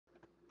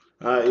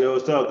Alright, yo,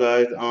 what's up,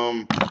 guys?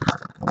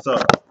 So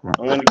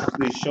I'm gonna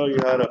quickly show you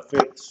how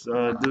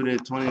to do the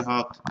 20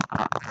 Hawk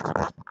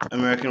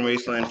American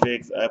Wasteland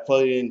fix. I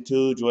plugged in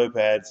two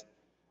joypads,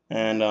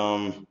 and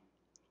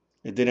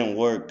it didn't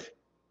work.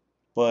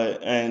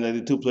 And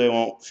the two-player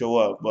won't show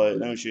up. But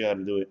let me show you how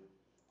to do it.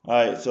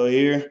 Alright, so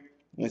here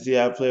you can see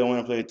I have player one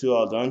and player two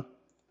all done.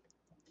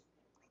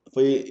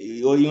 What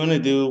you wanna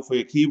do for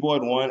your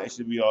keyboard one, it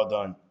should be all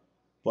done.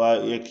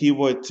 But your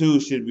keyboard two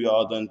should be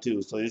all done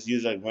too. So just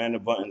use like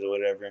random buttons or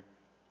whatever,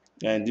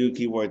 and do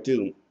keyboard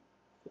two.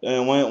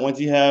 And once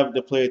you have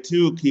the player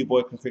two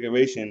keyboard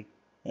configuration,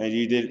 and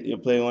you did your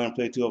player one and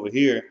player two over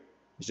here,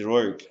 it should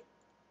work.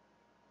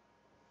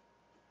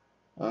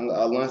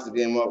 I'll launch the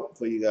game up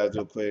for you guys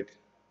real quick.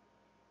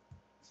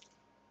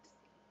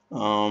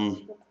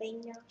 Um,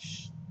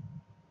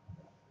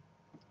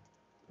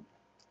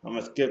 I'm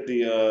gonna skip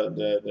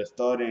the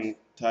starting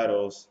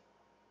titles.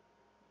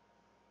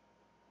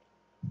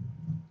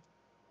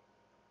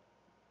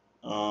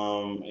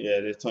 Yeah,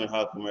 this Tony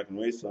Hawk American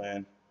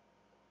Wasteland.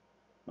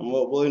 I'm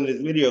uploading this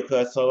video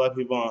because I saw a lot of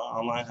people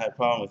online had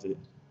problems with it.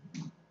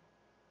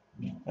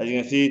 As you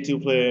can see,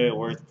 two-player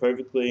works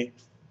perfectly,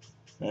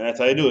 and that's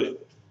how you do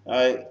it. All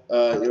right,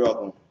 you're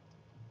welcome.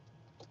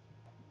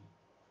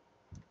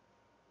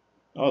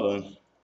 All done.